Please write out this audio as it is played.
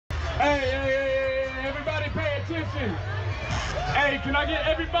Hey, everybody pay attention. Hey, can I get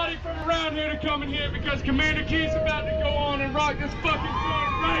everybody from around here to come in here because Comanda Keith's about to go on and rock this fucking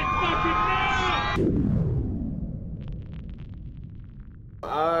joint right fucking now!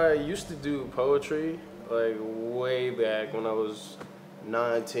 I used to do poetry like way back when I was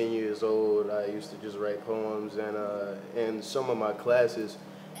 9, 10 years old. I used to just write poems, and in some of my classes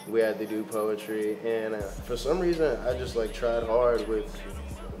we had to do poetry, and for some reason I just like tried hard with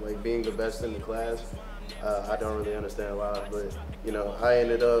like being the best in the class. I don't really understand why, but you know, I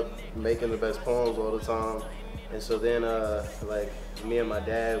ended up making the best poems all the time. And so then like me and my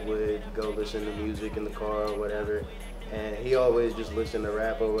dad would go listen to music in the car or whatever, and he always just listened to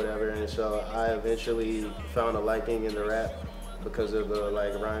rap or whatever, and so I eventually found a liking in the rap because of the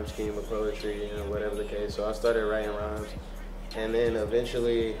like rhyme scheme of poetry and whatever the case. So I started writing rhymes, and then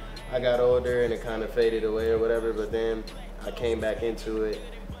eventually I got older and it kind of faded away or whatever, but then I came back into it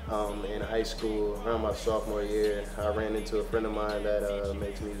in high school around my sophomore year. I ran into a friend of mine that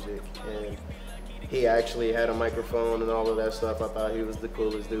makes music, and he actually had a microphone and all of that stuff. I thought he was the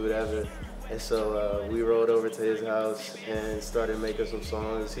coolest dude ever. And so we rode over to his house and started making some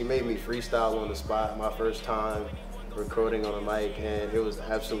songs. He made me freestyle on the spot my first time recording on a mic, and it was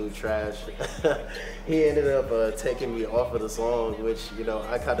absolute trash. He ended up taking me off of the song, which, you know,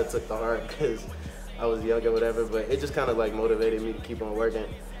 I kind of took to heart because I was young or whatever, but it just kind of like motivated me to keep on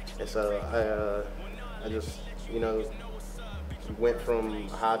working. And so I just, you know, went from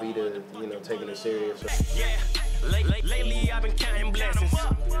hobby to, you know, taking it serious. Yeah, lately I've been counting blessings.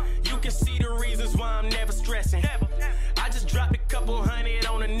 You can see the reasons why I'm never stressing. I just dropped a couple hundred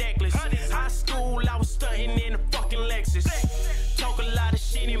on a necklace. High school, I was stunting in a fucking Lexus. Talk a lot of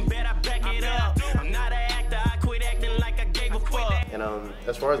shit and bet I back it up. I'm not an actor, I quit acting like I gave a fuck. And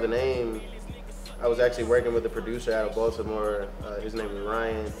as far as the name, I was actually working with a producer out of Baltimore. His name is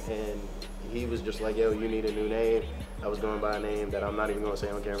Ryan, and he was just like, yo, you need a new name. I was going by a name that I'm not even gonna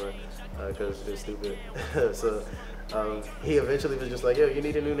say on camera because it's stupid. So he eventually was just like, yo, you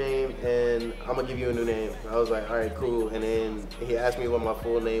need a new name and I'm gonna give you a new name. I was like, all right, cool. And then he asked me what my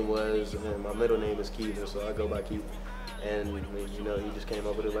full name was, and my middle name is Keith, and so I go by Keith. And you know, he just came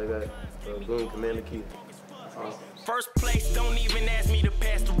up with it like that. So boom, Comanda Keith. First place, don't even ask me to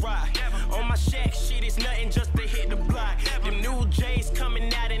pass the ride. On my shack, shit is nothing just to hit the block. Them new J's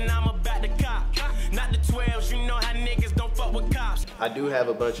coming out and I'm about to cop. Not the 12s, you know how niggas don't fuck with cops. I do have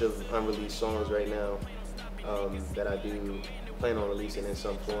a bunch of unreleased songs right now that I do plan on releasing in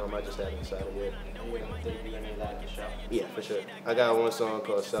some form. I just haven't decided yet. Yeah, for sure. I got one song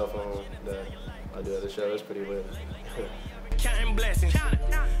called Cell Phone that I'll do at the show. It's pretty lit. Counting blessings.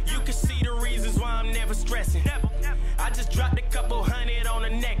 You can see the reasons why I'm never stressing. I just dropped a couple hundred on a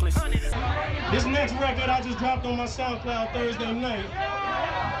necklace. This next record I just dropped on my SoundCloud Thursday night.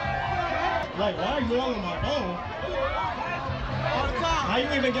 Like, why are you all on my phone? All the time. How you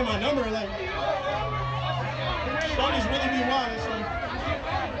even get my number? Like, shorties really be wild. So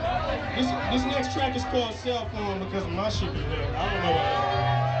this next track is called Cell Phone because my shit be lit. I don't know why.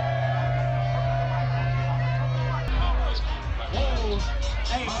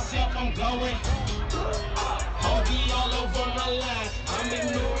 Hey, myself, I'm going. I'll be all over my line. I'm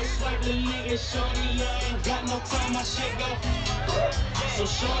ignoring, swipe the nigga, shorty. I ain't got no time, my shit go. So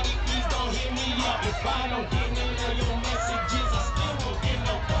shorty, please don't hit me up. If I don't get none of your messages, I still won't get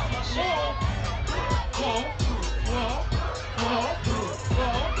no call, my shit go.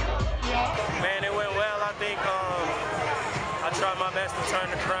 Man, it went well. I think I tried my best to turn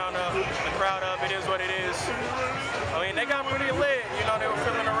the crowd up. It is what it is. I mean, they got pretty lit. You know, they were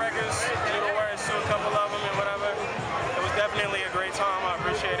filming the records, knew the words to a couple of them and whatever. It was definitely a great time. I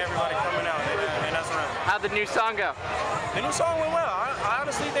appreciate everybody coming out, and that's right. How'd the new song go? The new song went well. I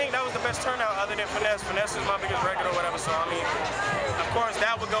honestly think that was the best turnout other than Finesse. Finesse is my biggest record or whatever, so I mean, of course,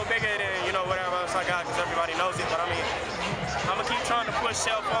 that would go bigger than, you know, whatever else I got because everybody knows it, but I mean, I'm going to keep trying to push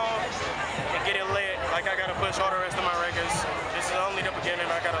Cell Phone and get it lit like I got to push all the rest of my records. This is only the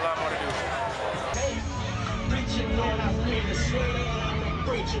beginning. I got a lot more to do. Lord, I feel the sweat and I'm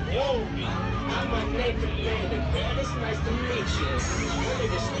preaching. Whoa, I'm a naked man. Girl, it's nice to meet you. Early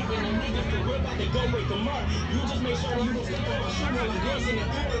to sleep in the niggas to rip out, they go break them up. You just make sure that you don't sleep on my shoe when you dancing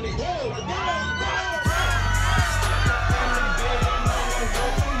and doing it. Whoa,